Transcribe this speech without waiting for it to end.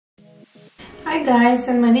Hi guys,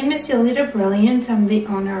 and my name is Yolita Brilliant. I'm the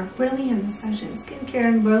owner of Brilliant Massage and Skincare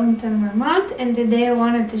in Burlington, Vermont, and today I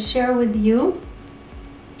wanted to share with you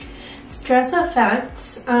stress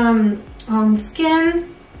effects on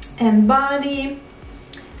skin and body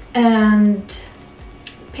and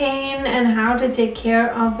pain, and how to take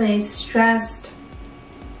care of a stressed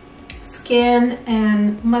skin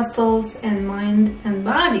and muscles and mind and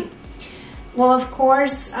body. Well, of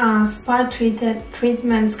course, spa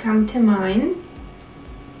treatments come to mind,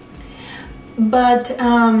 but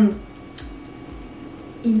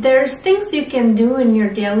there's things you can do in your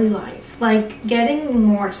daily life, like getting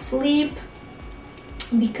more sleep,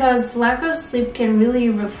 because lack of sleep can really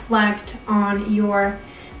reflect on your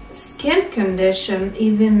skin condition.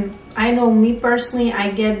 Even, I know me personally,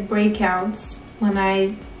 I get breakouts when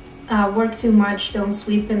I work too much, don't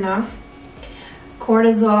sleep enough.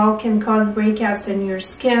 Cortisol can cause breakouts in your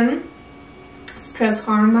skin, stress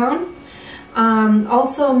hormone.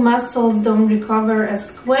 Also, muscles don't recover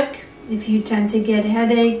as quick if you tend to get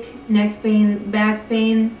headache, neck pain, back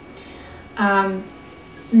pain,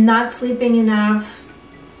 not sleeping enough.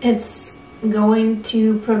 It's going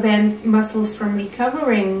to prevent muscles from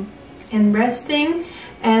recovering and resting.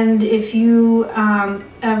 And if you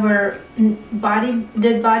ever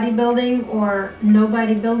did bodybuilding or know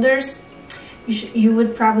bodybuilders, you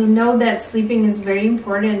would probably know that sleeping is very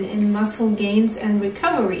important in muscle gains and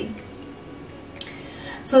recovery.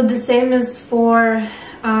 So the same is for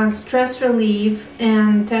stress relief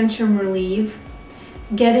and tension relief,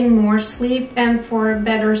 getting more sleep, and for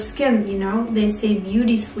better skin. You know, they say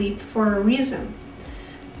beauty sleep for a reason.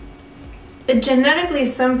 Genetically,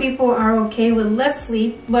 some people are okay with less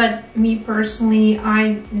sleep, but me personally,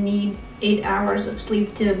 I need 8 hours of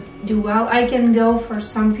sleep to do well. I can go for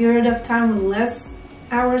some period of time with less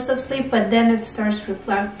hours of sleep, but then it starts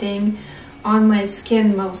reflecting on my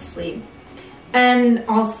skin mostly, and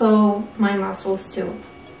also my muscles too,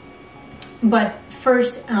 but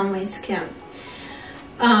first on my skin.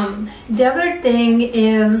 The other thing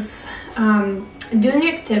is doing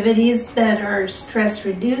activities that are stress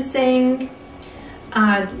reducing,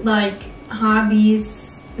 like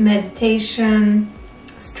hobbies, meditation,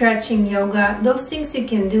 stretching, yoga. Those things you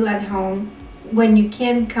can do at home when you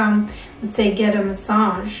can't come, let's say, get a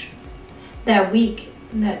massage that week,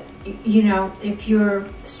 that, you know, if you're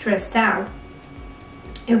stressed out,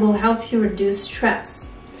 it will help you reduce stress.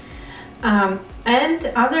 And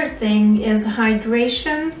other thing is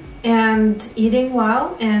hydration and eating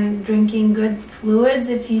well and drinking good fluids.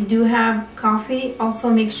 If you do have coffee,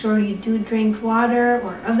 also make sure you do drink water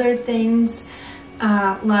or other things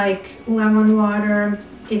like lemon water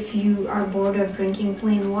if you are bored of drinking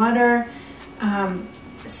plain water.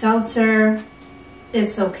 Seltzer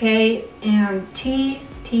is okay, and tea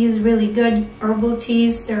is really good. Herbal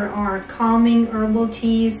teas, there are calming herbal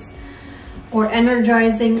teas or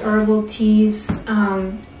energizing herbal teas,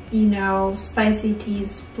 you know, spicy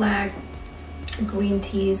teas, black, green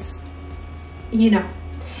teas, you know,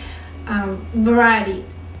 variety.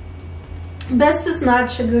 Best is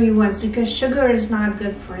not sugary ones, because sugar is not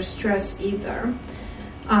good for stress either.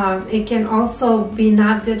 It can also be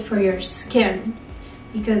not good for your skin,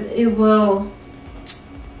 because it will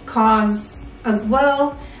cause as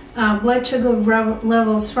well blood sugar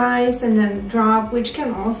levels rise and then drop, which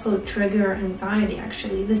can also trigger anxiety,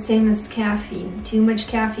 actually. The same as caffeine, too much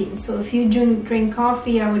caffeine. So if you drink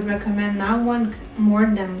coffee, I would recommend not more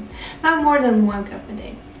than 1 cup a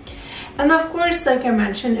day. And of course, like I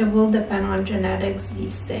mentioned, it will depend on genetics,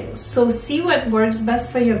 these things. So see what works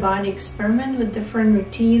best for your body. Experiment with different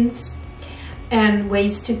routines and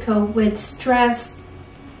ways to cope with stress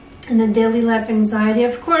and the daily life anxiety.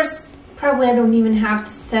 Of course, probably I don't even have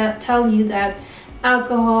to tell you that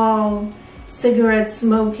alcohol, cigarette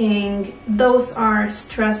smoking, those are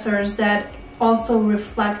stressors that also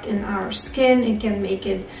reflect in our skin. It can make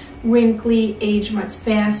it wrinkly, age much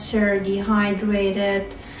faster,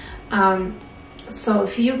 dehydrated. So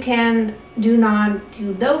if you can, do not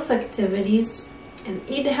do those activities, and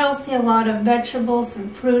eat healthy, a lot of vegetables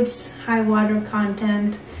and fruits, high water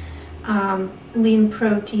content, lean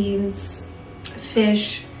proteins,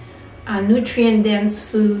 fish, nutrient-dense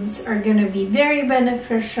foods are going to be very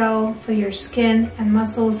beneficial for your skin and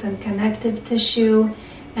muscles and connective tissue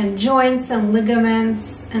and joints and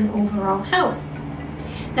ligaments and overall health.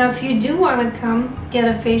 Now, if you do want to come get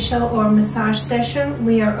a facial or massage session,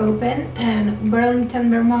 we are open in Burlington,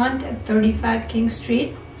 Vermont at 35 King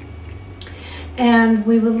Street. And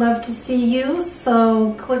we would love to see you,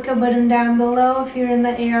 so click a button down below if you're in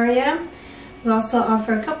the area. We also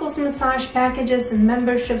offer couples massage packages and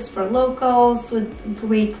memberships for locals with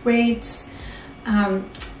great rates.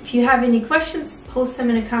 If If you have any questions, post them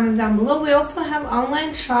in the comments down below. We also have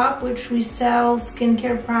online shop, which we sell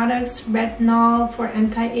skincare products, retinol for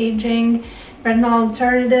anti-aging, retinol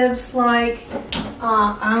alternatives like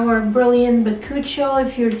our Brilliant Bakuchiol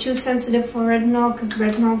if you're too sensitive for retinol, because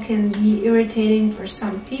retinol can be irritating for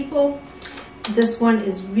some people. This one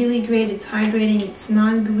is really great. It's hydrating, it's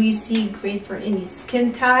non-greasy, great for any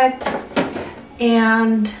skin type,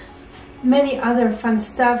 and many other fun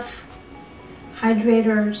stuff.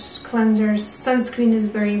 Hydrators, cleansers, sunscreen is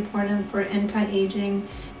very important for anti-aging.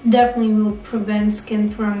 Definitely will prevent skin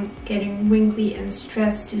from getting wrinkly and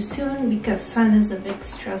stressed too soon, because sun is a big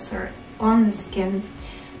stressor on the skin,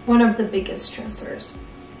 one of the biggest stressors.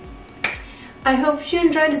 I hope you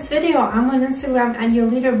enjoyed this video. I'm on Instagram at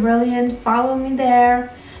YourLeaderBrilliant. Follow me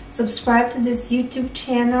there. Subscribe to this YouTube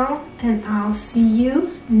channel, and I'll see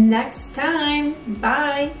you next time.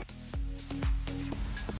 Bye.